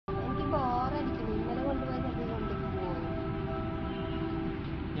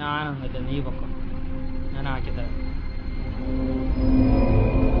ഞാനൊന്നുമില്ല, നീ പൊക്കോ, ഞാൻ ആക്കിത്തരാം.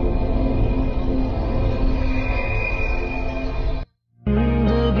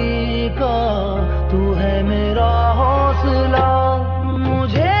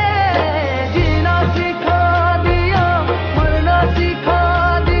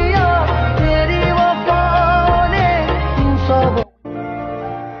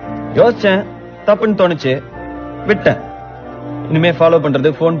 யோசிச்சேன், தப்புன்னு தோணுச்சு, விட்டேன். இனிமே ஃபாலோ பண்றது,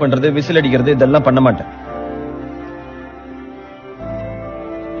 போன் பண்றது, விசில் அடிக்கிறது இதெல்லாம் பண்ண மாட்டேன்.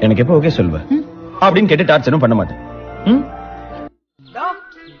 எனக்கு எப்போ ஓகே சொல்லுவேன் அப்படின்னு கேட்டு டார்ச்சரும் பண்ண மாட்டேன்.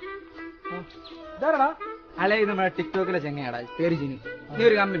 അല്ലെ ഇത് നമ്മുടെ ടിക്ടോക്കിലെ ചെങ്ങയാടാ, പേര് ജിനി. നീ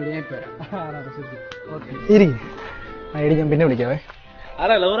ഒരു കമ്പനി ഞാൻ ഇപ്പൊ ഞാൻ പിന്നെ വിളിക്കാവേ.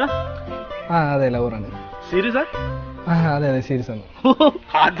 ആരാ, ലൗറ? ആ അതെ, ലൗറാണ്. സീരിയസ്? അതെ അതെ, സീരിയസ് ആണ്.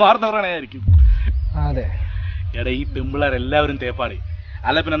 ആത്മാർത്ഥമായിരിക്കും. അതെ. എടാ, ഈ പെമ്പിള്ളേർ എല്ലാവരും തേപ്പാടി.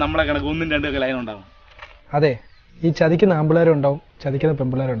 അല്ല പിന്നെ നമ്മളെ കണക്ക് 1-2 ലൈൻ ഉണ്ടാവും. അതെ, ഈ ചതിക്കുന്ന ആമ്പിള്ളേരും ഉണ്ടാവും, ചതിക്കുന്ന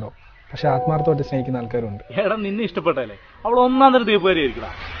പെമ്പിള്ളേരും ഉണ്ടാവും. പക്ഷെ ആത്മാർത്ഥമായിട്ട് സ്നേഹിക്കുന്ന ആൾക്കാരുണ്ട്. എടാ, നിന്നെ ഇഷ്ടപ്പെട്ടല്ലേ, അവൾ ഒന്നാം തരം തേപ്പുകാരിയായിരിക്കും.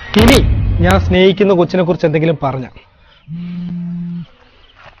 ഇനി ഞാൻ സ്നേഹിക്കുന്ന കൊച്ചിനെ കുറിച്ച് എന്തെങ്കിലും പറഞ്ഞ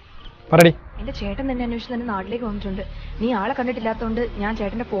പറടി. എന്റെ ചേട്ടൻ തന്നെ അന്വേഷിച്ച് തന്നെ നാട്ടിലേക്ക് വന്നിട്ടുണ്ട്. നീ ആളെ കണ്ടിട്ടില്ലാത്തോണ്ട് ഞാൻ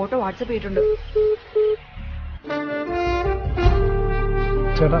ചേട്ടന്റെ ഫോട്ടോ വാട്സപ്പ് ചെയ്തിട്ടുണ്ട്.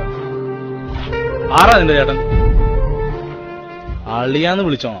 ചേട്ടാ, ആരാ നിന്റെ ചേട്ടൻ? അളിയാന്ന്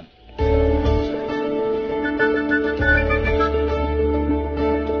വിളിച്ചോണം.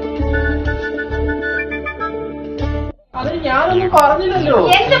 അത് ഞാനൊന്നും പറഞ്ഞില്ലല്ലോ.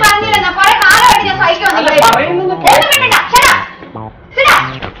 എന്ത് പറഞ്ഞില്ലെന്നാ? കുറെ കാലമായിട്ട് ഞാൻ സഹിക്കുന്നു.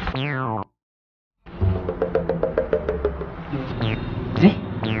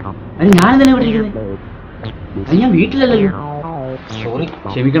 ഞാനെന്തിനാ ഇവിടെ ഇരിക്കുന്നത്? അത് ഞാൻ വീട്ടിലല്ലോ. സോറി,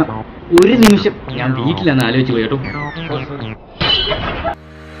 ക്ഷമിക്കണം. ഒരു നിമിഷം ഞാൻ വീട്ടിലെന്ന് ആലോചിച്ച് പോയി കേട്ടോ.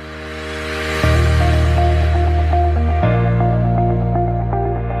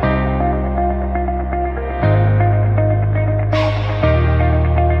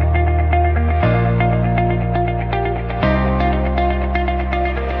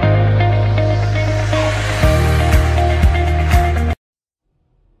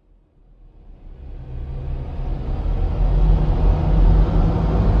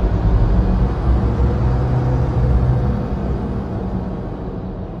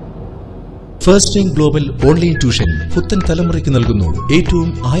 First time global online tuition പുത്തൻ തലമുറയ്ക്ക് നൽകുന്നു ഏറ്റവും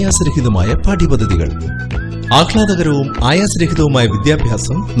ആയാസരഹിതമായ പാഠ്യപദ്ധതികൾ. ആഹ്ലാദകരവും ആയാസരഹിതവുമായ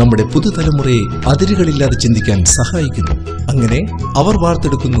വിദ്യാഭ്യാസം നമ്മുടെ പുതുതലമുറയെ അതിരുകളില്ലാതെ ചിന്തിക്കാൻ സഹായിക്കുന്നു. അങ്ങനെ അവർ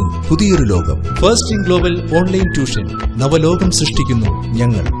വാർത്തെടുക്കുന്നു പുതിയൊരു ലോകം. First time global online tuition നവലോകം സൃഷ്ടിക്കുന്നു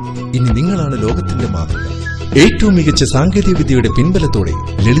ഞങ്ങൾ. ഇനി നിങ്ങളാണ് ലോകത്തിന്റെ മാതൃക. ഏറ്റവും മികച്ച സാങ്കേതിക വിദ്യയുടെ പിൻബലത്തോടെ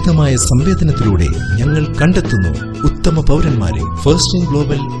ലളിതമായ സംവേദനത്തിലൂടെ ഞങ്ങൾ കണ്ടെത്തുന്നു ഉത്തമ പൗരന്മാരെ. First time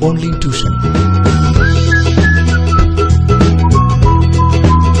global online tuition.